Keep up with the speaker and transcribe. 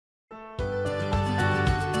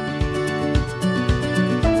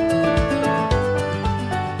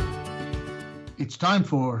time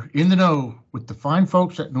for In the Know with the fine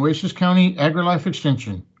folks at Nueces County AgriLife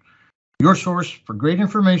Extension, your source for great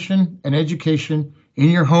information and education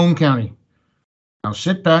in your home county. Now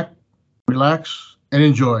sit back, relax, and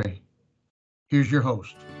enjoy. Here's your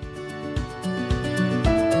host.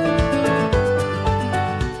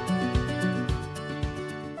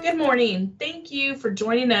 Good morning. Thank you for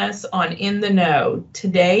joining us on In the Know.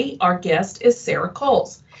 Today, our guest is Sarah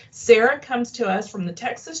Coles. Sarah comes to us from the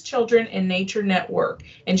Texas Children in Nature Network,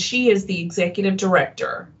 and she is the executive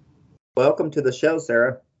director. Welcome to the show,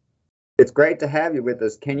 Sarah. It's great to have you with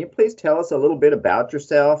us. Can you please tell us a little bit about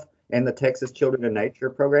yourself and the Texas Children in Nature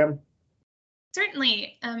program?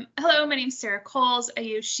 Certainly. Hello, my name is Sarah Coles. I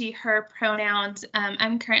use she, her pronouns.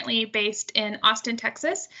 I'm currently based in Austin,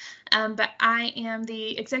 Texas, but I am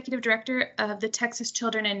the executive director of the Texas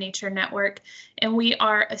Children in Nature Network, and we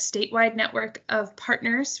are a statewide network of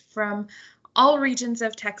partners from all regions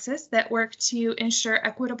of Texas that work to ensure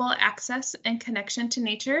equitable access and connection to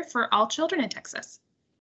nature for all children in Texas.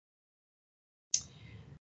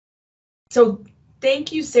 So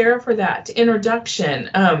thank you, Sarah, for that introduction.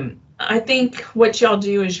 I think what y'all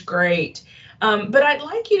do is great, but I'd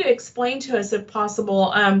like you to explain to us, if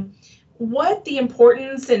possible, what the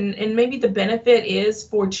importance and maybe the benefit is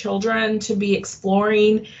for children to be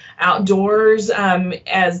exploring outdoors,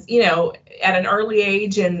 as you know, at an early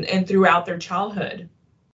age and throughout their childhood.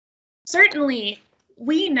 Certainly,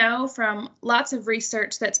 we know from lots of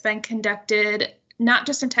research that's been conducted, not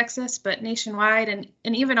just in Texas, but nationwide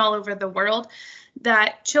and even all over the world,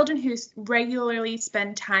 that children who regularly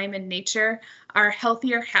spend time in nature are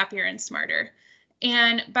healthier, happier, and smarter.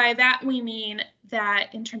 And by that, we mean that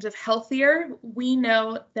in terms of healthier, we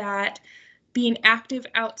know that being active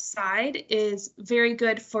outside is very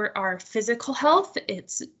good for our physical health.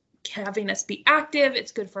 It's having us be active.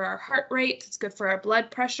 It's good for our heart rate. It's good for our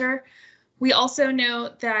blood pressure. We also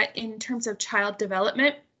know that in terms of child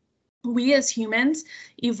development, we as humans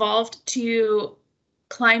evolved to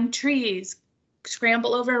climb trees,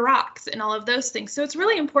 scramble over rocks, and all of those things. So it's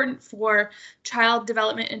really important for child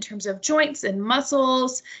development in terms of joints and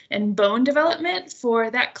muscles and bone development for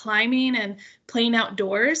that climbing and playing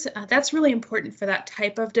outdoors. That's really important for that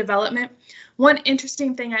type of development. One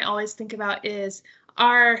interesting thing I always think about is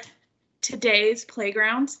today's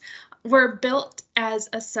playgrounds were built as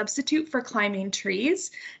a substitute for climbing trees.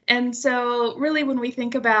 And so really when we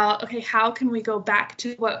think about, okay, how can we go back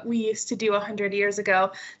to what we used to do 100 years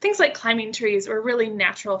ago, things like climbing trees were really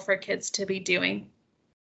natural for kids to be doing.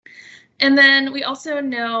 And then we also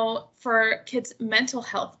know for kids' mental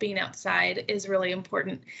health, being outside is really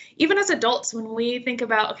important. Even as adults, when we think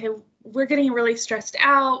about, okay, we're getting really stressed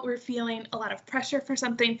out, we're feeling a lot of pressure for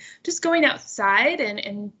something, just going outside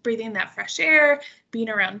and breathing that fresh air, being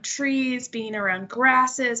around trees, being around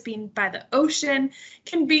grasses, being by the ocean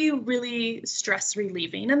can be really stress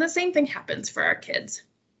relieving. And the same thing happens for our kids.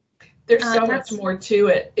 There's so much more to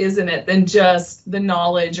it, isn't it, than just the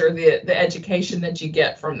knowledge or the education that you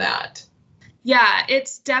get from that. Yeah,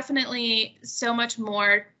 it's definitely so much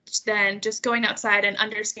more than just going outside and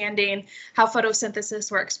understanding how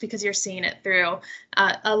photosynthesis works because you're seeing it through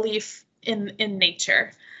a leaf in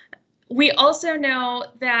nature. We also know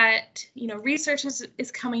that, research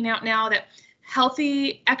is coming out now that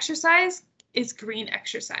healthy exercise is green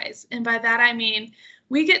exercise. And by that, I mean,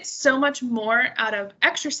 we get so much more out of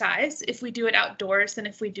exercise if we do it outdoors than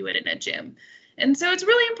if we do it in a gym. And so it's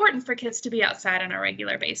really important for kids to be outside on a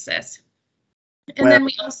regular basis. And then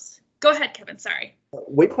we also, go ahead, Kevin, sorry.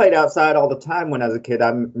 We played outside all the time when I was a kid. I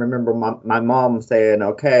remember my mom saying,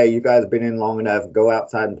 okay, you guys have been in long enough, go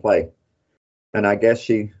outside and play. And I guess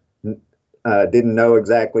she didn't know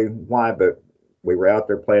exactly why, but we were out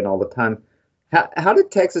there playing all the time. How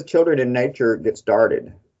did Texas Children in Nature get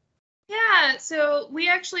started? Yeah, so we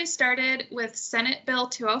actually started with Senate Bill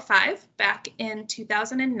 205 back in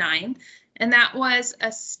 2009, and that was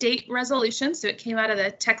a state resolution, so it came out of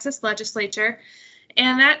the Texas legislature,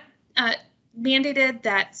 and that mandated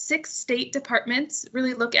that 6 state departments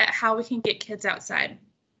really look at how we can get kids outside.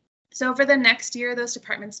 So over the next year, those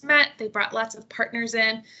departments met, they brought lots of partners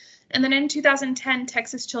in, and then in 2010,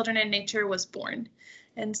 Texas Children in Nature was born.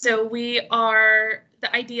 And so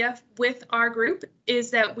the idea with our group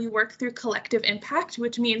is that we work through collective impact,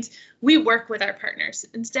 which means we work with our partners.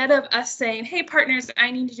 Instead of us saying, hey, partners,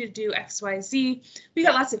 I need you to do X, Y, Z, we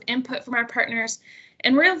got lots of input from our partners.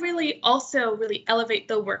 And we'll really elevate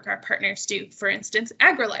the work our partners do. For instance,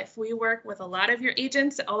 AgriLife, we work with a lot of your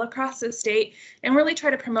agents all across the state and really try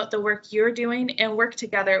to promote the work you're doing and work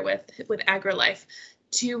together with AgriLife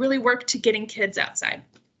to really work to getting kids outside.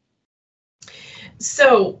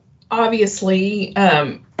 So obviously,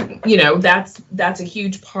 that's a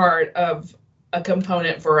huge part of a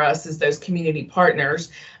component for us is those community partners.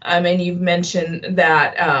 And you've mentioned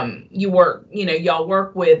that y'all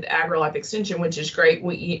work with AgriLife Extension, which is great.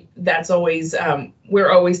 We're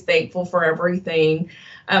always thankful for everything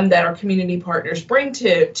that our community partners bring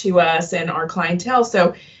to us and our clientele.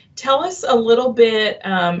 So tell us a little bit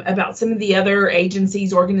about some of the other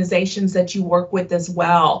agencies, organizations that you work with as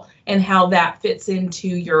well, and how that fits into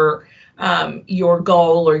your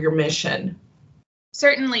goal or your mission.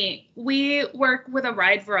 Certainly. We work with a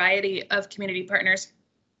wide variety of community partners.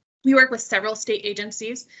 We work with several state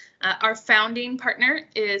agencies. Our founding partner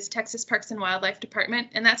is Texas Parks and Wildlife Department,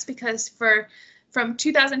 and that's because from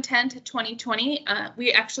 2010 to 2020,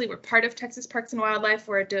 we actually were part of Texas Parks and Wildlife.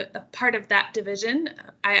 We're a part of that division.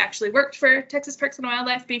 I actually worked for Texas Parks and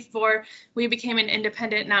Wildlife before we became an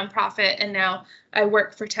independent nonprofit, and now I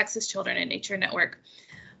work for Texas Children in Nature Network.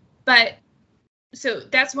 But so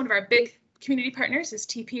that's one of our big community partners is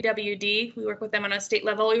TPWD. We work with them on a state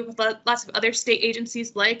level. We work with lots of other state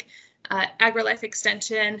agencies like AgriLife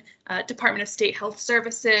Extension, Department of State Health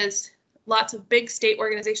Services, lots of big state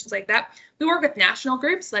organizations like that. We work with national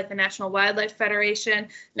groups like the National Wildlife Federation,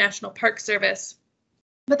 National Park Service.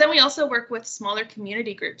 But then we also work with smaller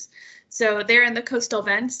community groups. So they're in the coastal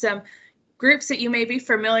bend. Some groups that you may be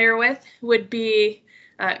familiar with would be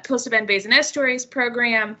Coastal Bend Bays and Estuaries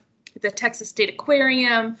Program, the Texas State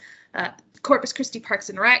Aquarium, Corpus Christi Parks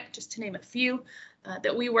and Rec, just to name a few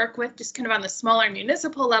that we work with just kind of on the smaller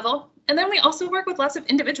municipal level. And then we also work with lots of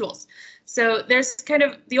individuals. So there's kind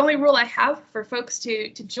of the only rule I have for folks to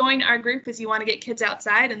join our group is you want to get kids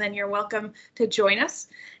outside, and then you're welcome to join us.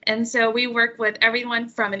 And so we work with everyone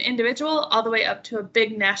from an individual all the way up to a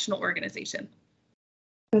big national organization.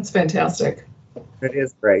 That's fantastic. It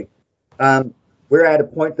is great. We're at a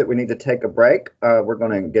point that we need to take a break. We're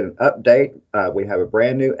going to get an update. We have a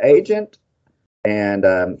brand new agent, and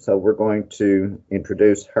so we're going to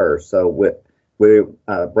introduce her. So we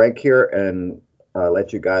break here and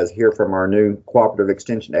let you guys hear from our new Cooperative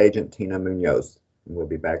Extension agent, Tina Munoz. And we'll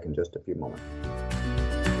be back in just a few moments.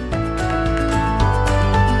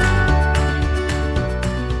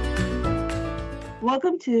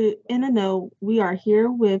 Welcome to In the Know. We are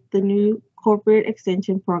here with the new Corporate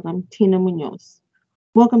Extension Program, Tina Munoz.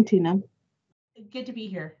 Welcome, Tina. Good to be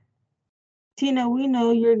here. Tina, we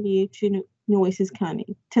know you're new to Nueces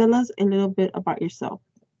County. Tell us a little bit about yourself.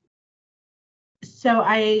 So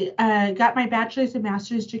I got my bachelor's and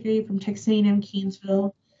master's degree from Texas A&M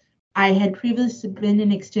Keensville. I had previously been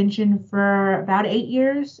in extension for about 8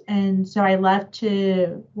 years, and so I left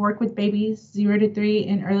to work with babies 0 to 3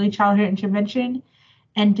 in early childhood intervention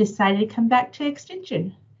and decided to come back to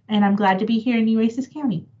extension. And I'm glad to be here in Nueces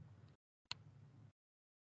County.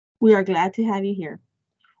 We are glad to have you here.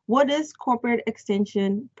 What is Corporate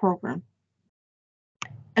Extension Program?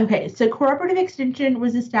 Okay, so Cooperative Extension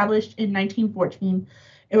was established in 1914.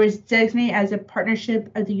 It was designated as a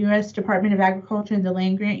partnership of the U.S. Department of Agriculture and the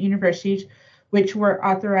land-grant universities, which were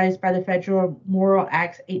authorized by the Federal Morrill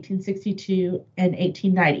Acts 1862 and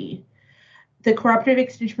 1890. The Cooperative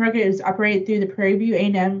Extension Program is operated through the Prairie View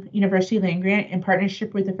A&M University land grant in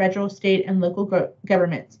partnership with the federal, state, and local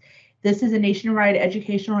governments. This is a nationwide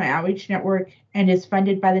educational and outreach network and is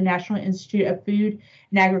funded by the National Institute of Food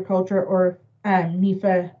and Agriculture, or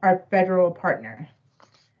NIFA, our federal partner.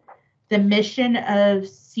 The mission of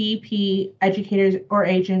CEP educators or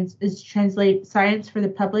agents is to translate science for the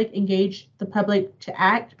public, engage the public to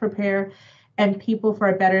act, prepare, and people for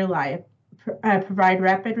a better life, provide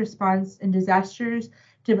rapid response in disasters,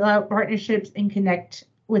 develop partnerships, and connect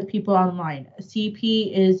with people online. CEP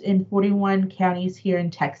is in 41 counties here in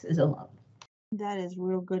Texas alone. That is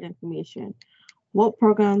real good information. What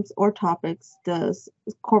programs or topics does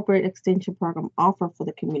Corporate Extension Program offer for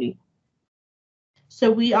the community? So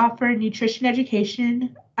we offer nutrition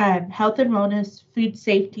education, health and wellness, food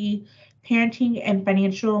safety, parenting, and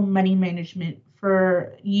financial money management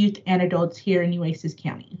for youth and adults here in Nueces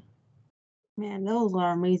County. Man, those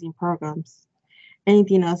are amazing programs.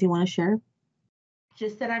 Anything else you want to share?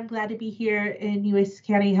 Just that I'm glad to be here in Nueces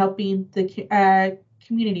County helping the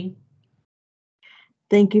community.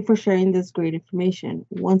 Thank you for sharing this great information.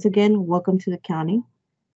 Once again, welcome to the county.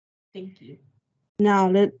 Thank you. Now,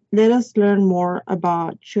 let us learn more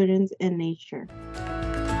about children and nature.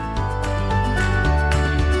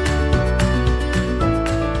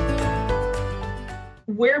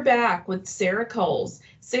 We're back with Sarah Coles.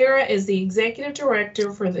 Sarah is the Executive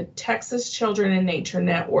Director for the Texas Children in Nature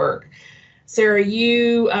Network. Sarah,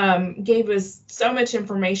 you gave us so much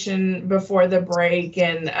information before the break,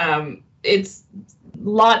 and it's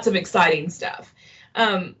lots of exciting stuff.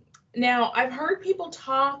 Now, I've heard people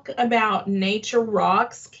talk about Nature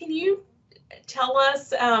Rocks. Can you tell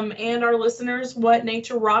us and our listeners what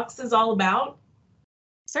Nature Rocks is all about?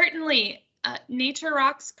 Certainly.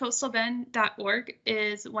 NatureRocksCoastalBend.org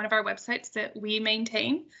is one of our websites that we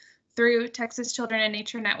maintain through Texas Children in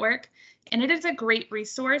Nature Network, and it is a great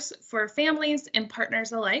resource for families and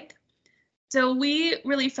partners alike. So we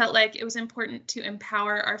really felt like it was important to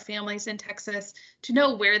empower our families in Texas to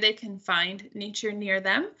know where they can find nature near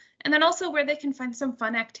them, and then also where they can find some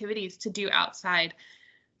fun activities to do outside.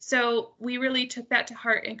 So we really took that to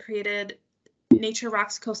heart and created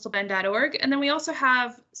NatureRocksCoastalBend.org, and then we also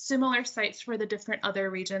have similar sites for the different other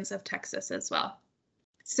regions of Texas as well.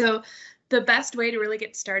 So the best way to really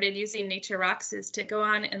get started using Nature Rocks is to go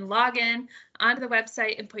on and log in onto the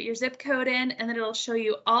website and put your zip code in, and then it'll show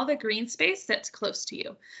you all the green space that's close to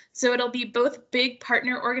you. So it'll be both big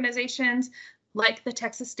partner organizations like the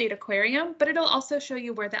Texas State Aquarium, but it'll also show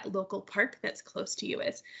you where that local park that's close to you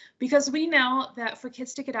is. Because we know that for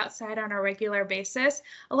kids to get outside on a regular basis,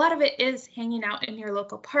 a lot of it is hanging out in your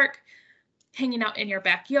local park, hanging out in your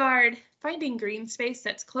backyard, finding green space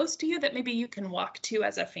that's close to you that maybe you can walk to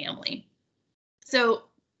as a family. So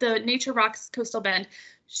the Nature Rocks Coastal Bend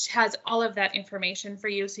has all of that information for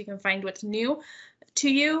you so you can find what's new to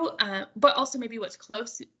you, but also maybe what's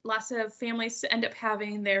close. Lots of families end up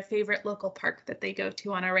having their favorite local park that they go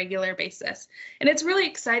to on a regular basis. And it's really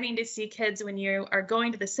exciting to see kids when you are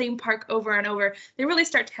going to the same park over and over, they really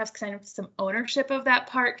start to have kind of some ownership of that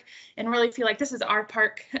park and really feel like this is our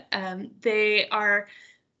park. They are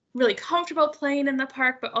really comfortable playing in the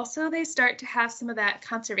park, but also they start to have some of that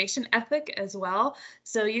conservation ethic as well.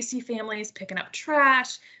 So you see families picking up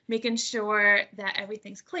trash, making sure that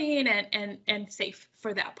everything's clean and safe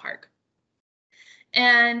for that park.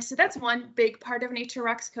 And so that's one big part of Nature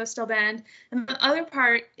Rocks Coastal Bend. And the other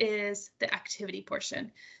part is the activity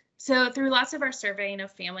portion. So through lots of our surveying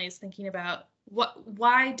of families thinking about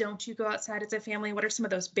why don't you go outside as a family? What are some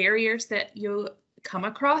of those barriers that you come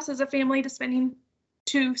across as a family to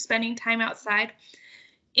spending time outside?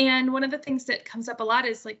 And one of the things that comes up a lot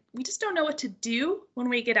is like, we just don't know what to do when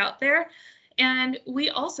we get out there. And we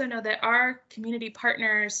also know that our community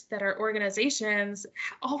partners, that our organizations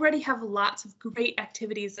already have lots of great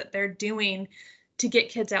activities that they're doing to get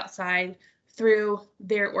kids outside through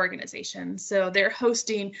their organization. So they're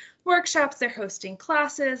hosting workshops, they're hosting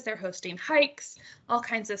classes, they're hosting hikes, all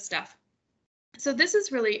kinds of stuff. So this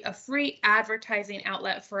is really a free advertising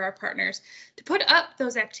outlet for our partners to put up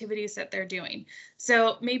those activities that they're doing.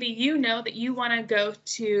 So maybe you know that you want to go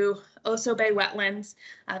to Oso Bay Wetlands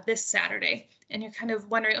this Saturday, and you're kind of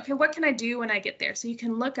wondering, okay, what can I do when I get there? So you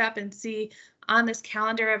can look up and see on this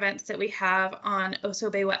calendar events that we have on Oso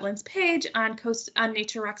Bay Wetlands page on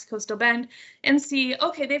Nature Rocks Coastal Bend and see,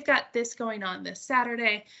 okay, they've got this going on this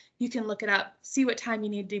Saturday. You can look it up, see what time you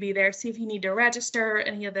need to be there, see if you need to register,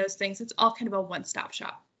 any of those things. It's all kind of a one-stop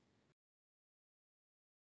shop.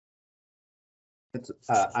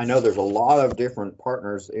 I know there's a lot of different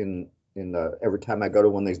partners in every time I go to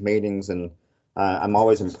one of these meetings, and I'm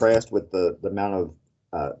always impressed with the amount of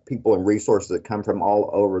people and resources that come from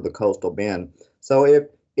all over the Coastal Bend. So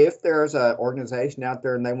if there's an organization out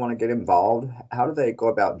there and they want to get involved, how do they go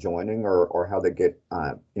about joining, or how they get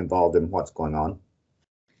involved in what's going on?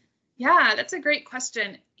 Yeah, that's a great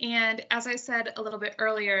question. And as I said a little bit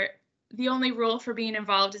earlier, the only rule for being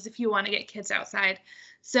involved is if you want to get kids outside.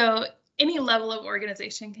 So any level of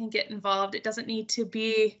organization can get involved. It doesn't need to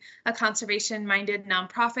be a conservation-minded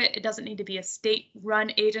nonprofit. It doesn't need to be a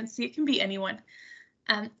state-run agency. It can be anyone.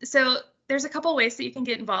 So there's a couple ways that you can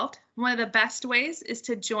get involved. One of the best ways is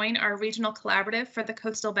to join our regional collaborative for the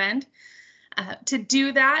Coastal Bend. To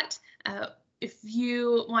do that, if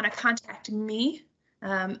you want to contact me,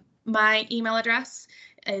 my email address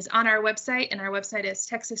is on our website, and our website is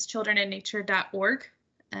texaschildreninnature.org.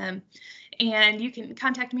 And you can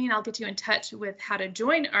contact me and I'll get you in touch with how to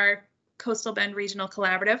join our Coastal Bend Regional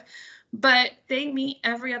Collaborative. But they meet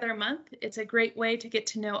every other month. It's a great way to get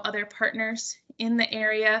to know other partners in the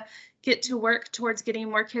area, get to work towards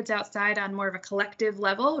getting more kids outside on more of a collective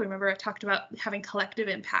level. Remember, I talked about having collective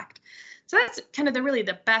impact. So that's kind of really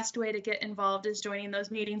the best way to get involved, is joining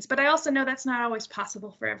those meetings. But I also know that's not always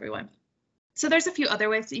possible for everyone. So there's a few other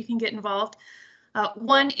ways that you can get involved.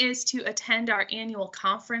 One is to attend our annual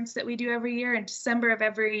conference that we do every year. In December of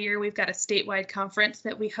every year, we've got a statewide conference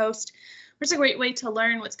that we host. It's a great way to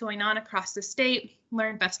learn what's going on across the state,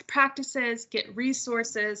 learn best practices, get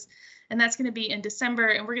resources, and that's going to be in December,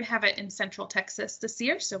 and we're going to have it in Central Texas this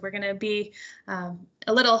year. So we're going to be a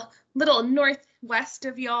little northwest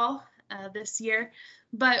of y'all. this year,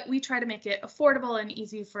 but we try to make it affordable and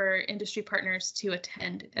easy for industry partners to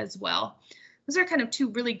attend as well. Those are kind of two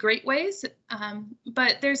really great ways,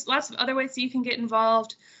 but there's lots of other ways that you can get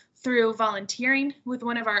involved through volunteering with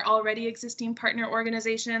one of our already existing partner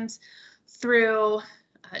organizations, through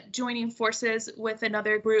joining forces with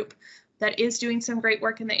another group that is doing some great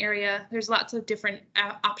work in the area. There's lots of different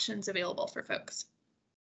options available for folks.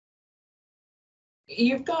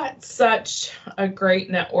 You've got such a great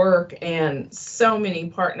network and so many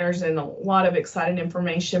partners and a lot of exciting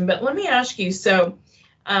information, but let me ask you, so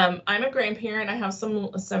I'm a grandparent, I have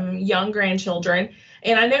some young grandchildren,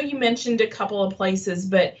 and I know you mentioned a couple of places,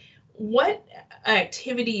 but what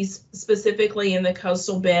activities specifically in the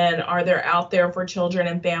Coastal Bend are there out there for children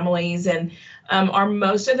and families, and are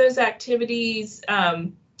most of those activities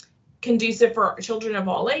conducive for children of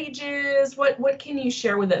all ages? What can you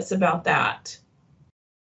share with us about that?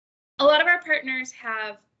 A lot of our partners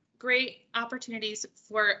have great opportunities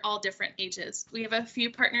for all different ages. We have a few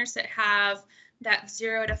partners that have that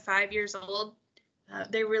 0 to 5 years old.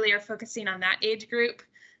 They really are focusing on that age group.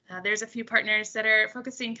 There's a few partners that are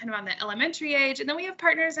focusing kind of on the elementary age, and then we have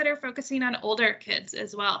partners that are focusing on older kids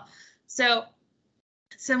as well. So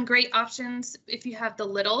some great options if you have the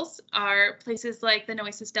littles are places like the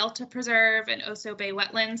Nueces Delta Preserve and Oso Bay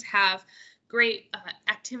Wetlands have great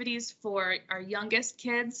activities for our youngest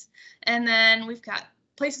kids. And then we've got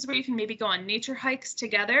places where you can maybe go on nature hikes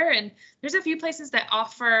together. And there's a few places that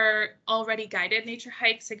offer already guided nature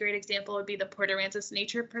hikes. A great example would be the Port Aransas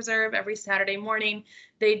Nature Preserve. Every Saturday morning,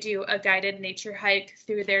 they do a guided nature hike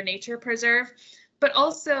through their nature preserve. But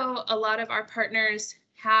also a lot of our partners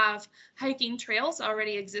have hiking trails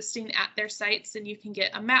already existing at their sites, and you can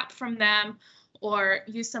get a map from them or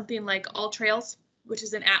use something like All Trails, which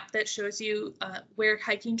is an app that shows you where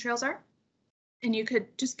hiking trails are. And you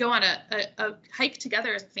could just go on a hike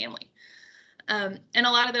together as a family. And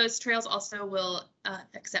a lot of those trails also will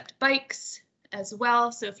accept bikes as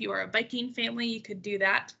well. So if you are a biking family, you could do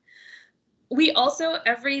that. We also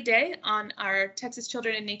every day on our Texas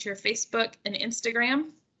Children in Nature Facebook and Instagram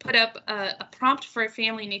put up a prompt for a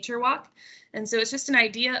family nature walk. And so it's just an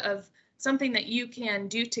idea of something that you can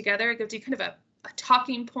do together. It gives you kind of a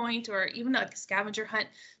talking point or even like a scavenger hunt.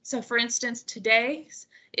 So for instance, today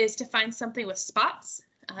is to find something with spots.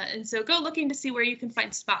 And so go looking to see where you can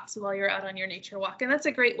find spots while you're out on your nature walk. And that's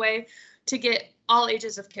a great way to get all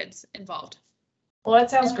ages of kids involved. Well,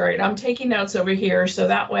 that sounds great. I'm taking notes over here, so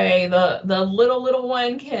that way the little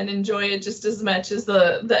one can enjoy it just as much as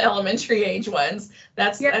the elementary age ones.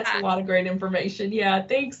 That's a lot of great information. Yeah,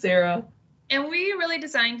 thanks, Sarah. And we really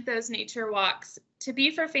designed those nature walks to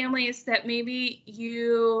be for families that maybe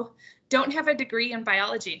you don't have a degree in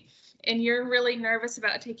biology and you're really nervous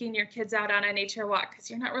about taking your kids out on a nature walk because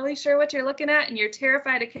you're not really sure what you're looking at and you're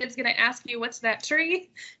terrified a kid's going to ask you, what's that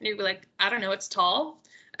tree? And you'd be like, I don't know, it's tall.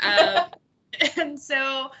 And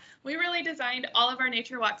so we really designed all of our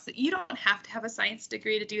nature walks that you don't have to have a science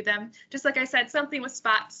degree to do them. Just like I said, something with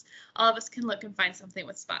spots, all of us can look and find something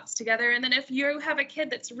with spots together. And then if you have a kid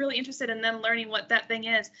that's really interested in them learning what that thing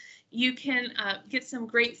is, you can get some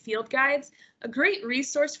great field guides. A great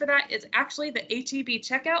resource for that is actually the HEB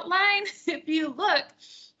checkout line. If you look,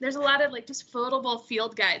 there's a lot of like just foldable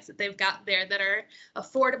field guides that they've got there that are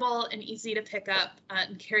affordable and easy to pick up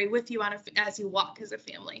and carry with you on as you walk as a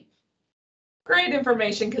family. Great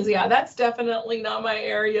information, because yeah, that's definitely not my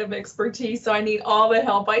area of expertise, so I need all the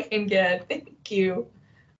help I can get. Thank you.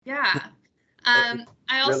 Yeah. I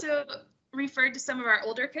also referred to some of our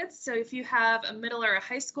older kids. So if you have a middle or a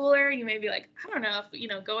high schooler, you may be like, I don't know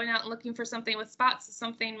if, going out and looking for something with spots is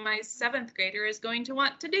something my 7th grader is going to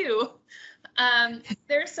want to do.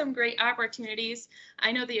 There's some great opportunities.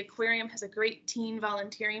 I know the aquarium has a great teen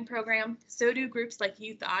volunteering program. So do groups like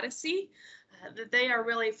Youth Odyssey. That they are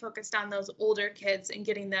really focused on those older kids and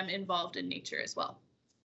getting them involved in nature as well.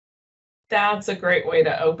 That's a great way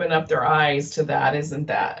to open up their eyes to that, isn't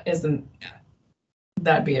that?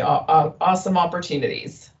 That'd be awesome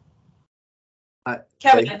opportunities.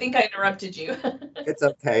 Kevin, I think I interrupted you. It's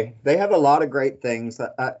okay. They have a lot of great things.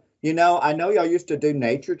 I know y'all used to do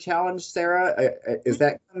Nature Challenge, Sarah. Is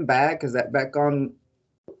that come back? Is that back on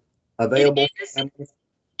available?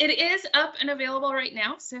 It is up and available right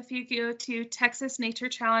now. So if you go to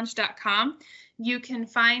texasnaturechallenge.com, you can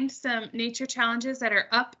find some nature challenges that are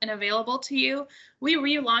up and available to you. We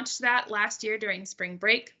relaunched that last year during spring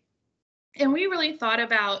break. And we really thought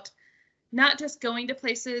about not just going to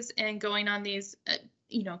places and going on these,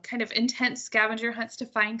 kind of intense scavenger hunts to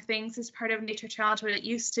find things as part of Nature Challenge, what it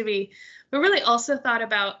used to be, but really also thought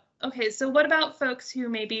about, okay, so what about folks who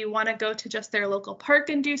maybe want to go to just their local park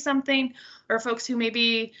and do something, or folks who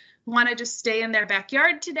maybe want to just stay in their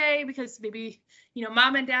backyard today because maybe, you know,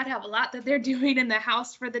 mom and dad have a lot that they're doing in the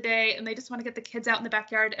house for the day and they just want to get the kids out in the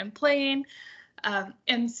backyard and playing.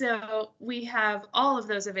 And so we have all of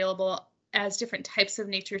those available as different types of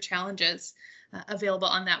nature challenges available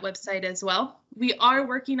on that website as well. We are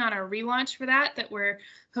working on a relaunch for that we're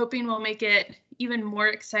hoping will make it even more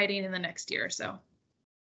exciting in the next year or so.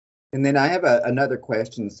 And then I have another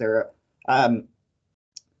question, Sarah.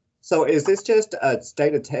 So is this just a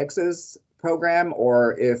state of Texas program,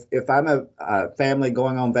 or if I'm a family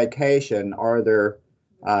going on vacation, are there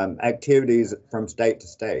activities from state to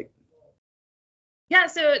state? Yeah,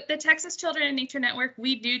 so the Texas Children in Nature Network,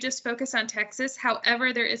 we do just focus on Texas.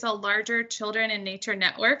 However, there is a larger Children in Nature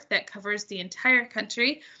Network that covers the entire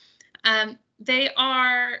country. They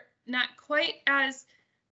are not quite as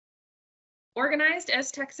organized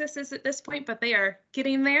as Texas is at this point, but they are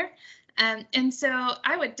getting there. And so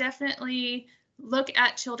I would definitely look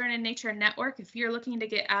at Children in Nature Network if you're looking to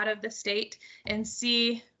get out of the state and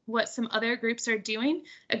see what some other groups are doing.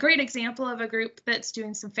 A great example of a group that's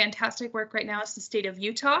doing some fantastic work right now is the state of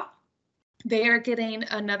Utah. They're getting a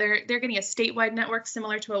statewide network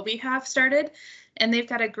similar to what we have started. And they've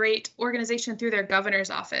got a great organization through their governor's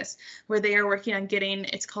office where they are working on getting,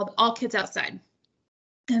 it's called All Kids Outside.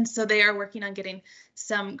 And so they are working on getting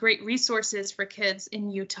some great resources for kids in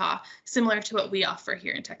Utah, similar to what we offer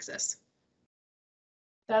here in Texas.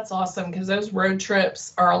 That's awesome, because those road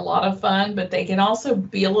trips are a lot of fun, but they can also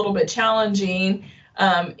be a little bit challenging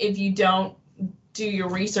if you don't do your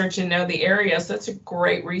research and know the area. So that's a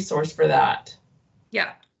great resource for that.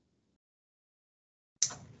 Yeah.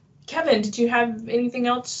 Kevin, did you have anything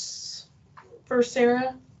else for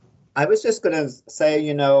Sarah? I was just going to say,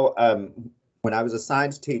 you know, when I was a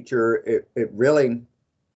science teacher, it really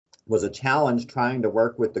was a challenge trying to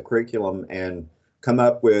work with the curriculum and come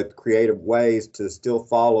up with creative ways to still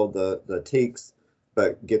follow the TEKS,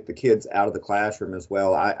 but get the kids out of the classroom as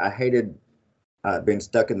well. I hated being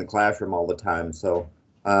stuck in the classroom all the time. So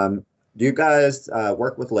do you guys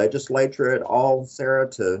work with legislature at all, Sarah,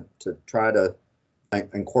 to try to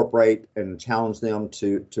incorporate and challenge them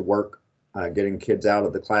to work getting kids out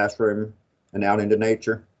of the classroom and out into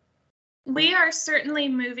nature? We are certainly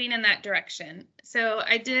moving in that direction. So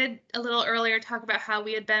I did a little earlier talk about how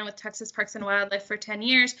we had been with Texas Parks and Wildlife for 10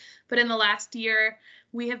 years, but in the last year,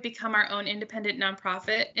 we have become our own independent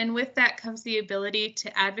nonprofit. And with that comes the ability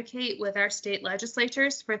to advocate with our state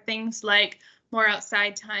legislatures for things like more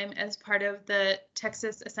outside time as part of the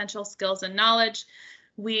Texas Essential Skills and Knowledge.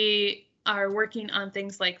 We are working on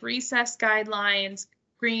things like recess guidelines,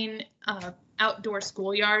 green outdoor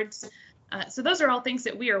schoolyards. So those are all things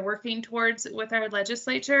that we are working towards with our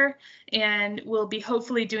legislature, and we'll be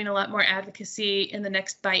hopefully doing a lot more advocacy in the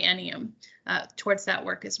next biennium towards that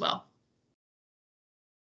work as well.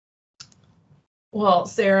 Well,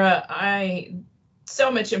 Sarah,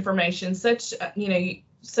 so much information, such a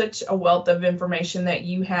wealth of information that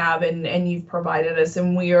you have and you've provided us,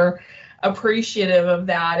 and we are appreciative of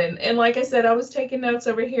that. And like I said, I was taking notes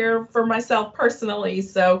over here for myself personally.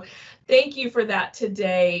 So thank you for that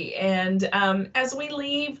today. And as we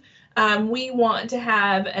leave, we want to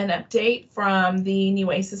have an update from the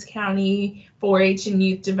Nueces County 4-H and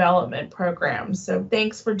Youth Development Program. So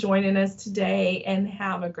thanks for joining us today and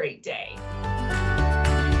have a great day.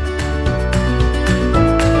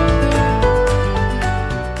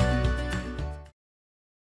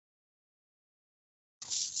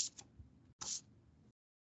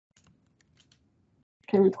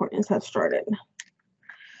 Okay, recordings have started.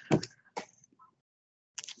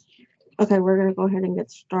 Okay, we're gonna go ahead and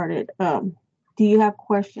get started. Do you have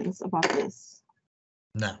questions about this?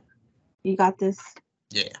 No. You got this?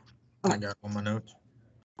 Yeah, I got all my notes.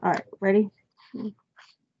 All right, ready?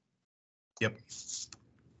 Yep.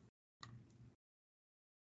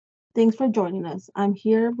 Thanks for joining us. I'm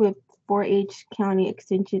here with 4-H County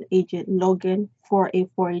Extension Agent Logan for a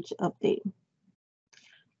 4-H update.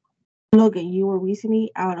 Logan, you were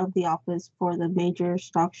recently out of the office for the major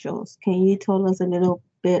stock shows. Can you tell us a little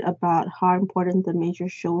bit about how important the major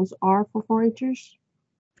shows are for 4-Hers?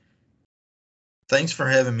 Thanks for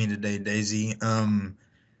having me today, Daisy.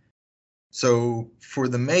 So for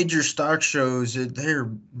the major stock shows,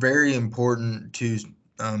 they're very important to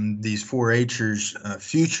these 4-Hers'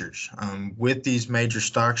 futures. With these major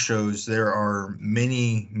stock shows, there are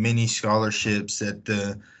many scholarships that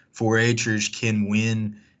the 4-Hers can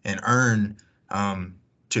win and earn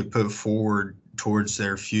to put forward towards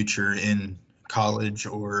their future in college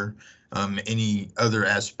or any other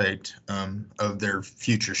aspect of their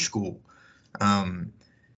future school.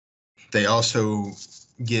 They also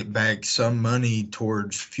get back some money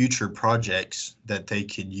towards future projects that they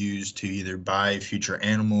could use to either buy future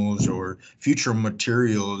animals or future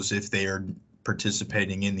materials if they are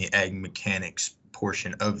participating in the ag mechanics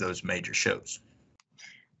portion of those major shows.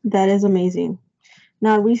 That is amazing.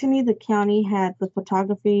 Now, recently the county had the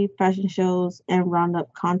photography, fashion shows, and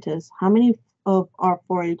roundup contests. How many of our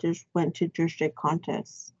 4-Hers went to district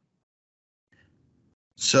contests?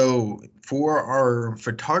 So for our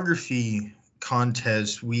photography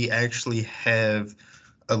contest, we actually have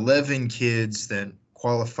 11 kids that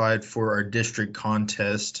qualified for our district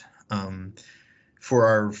contest. For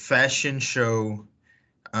our fashion show,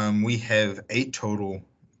 we have 8 total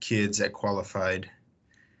kids that qualified.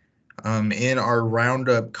 In our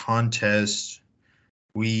roundup contest,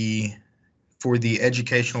 for the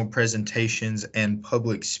educational presentations and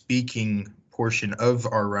public speaking portion of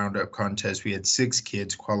our roundup contest, we had 6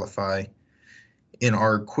 kids qualify. In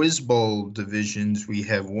our quiz bowl divisions, we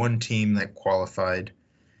have 1 team that qualified.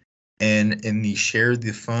 And in the share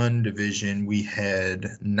the fun division, we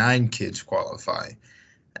had 9 kids qualify,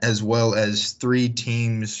 as well as 3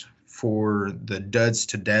 teams for the Duds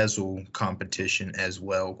to Dazzle competition as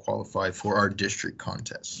well qualify for our district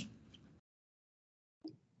contest.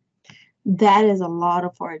 That is a lot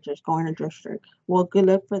of 4-Hers going to district. Well, good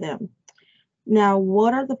luck for them. Now,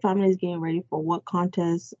 what are the families getting ready for? What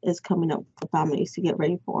contest is coming up for families to get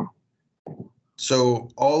ready for?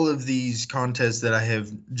 So all of these contests that I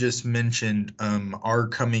have just mentioned are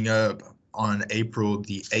coming up on April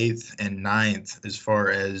the 8th and 9th, as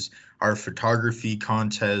far as our photography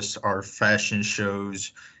contests, our fashion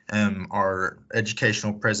shows, our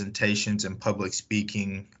educational presentations and public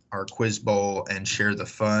speaking, our quiz bowl, and share the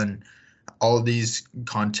fun. All of these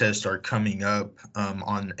contests are coming up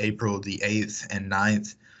on April the 8th and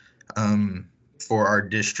 9th for our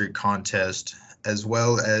district contest, as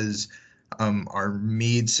well as our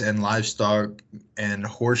meats and livestock and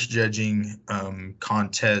horse judging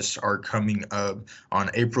contests are coming up on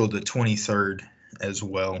April the 23rd as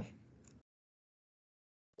well.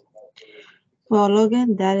 Well,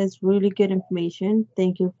 Logan, that is really good information.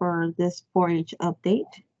 Thank you for this 4-H update.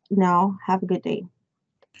 Now, have a good day.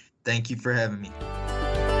 Thank you for having me.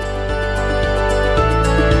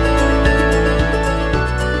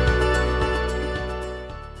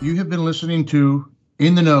 You have been listening to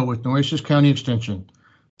In the Know with Nueces County Extension.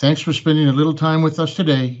 Thanks for spending a little time with us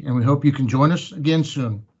today, and we hope you can join us again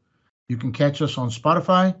soon. You can catch us on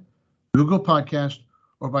Spotify, Google Podcast,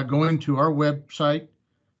 or by going to our website,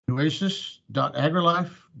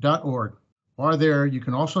 nueces.agrilife.org. While there, you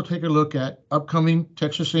can also take a look at upcoming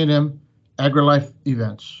Texas A&M AgriLife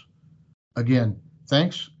events. Again,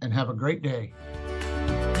 thanks and have a great day.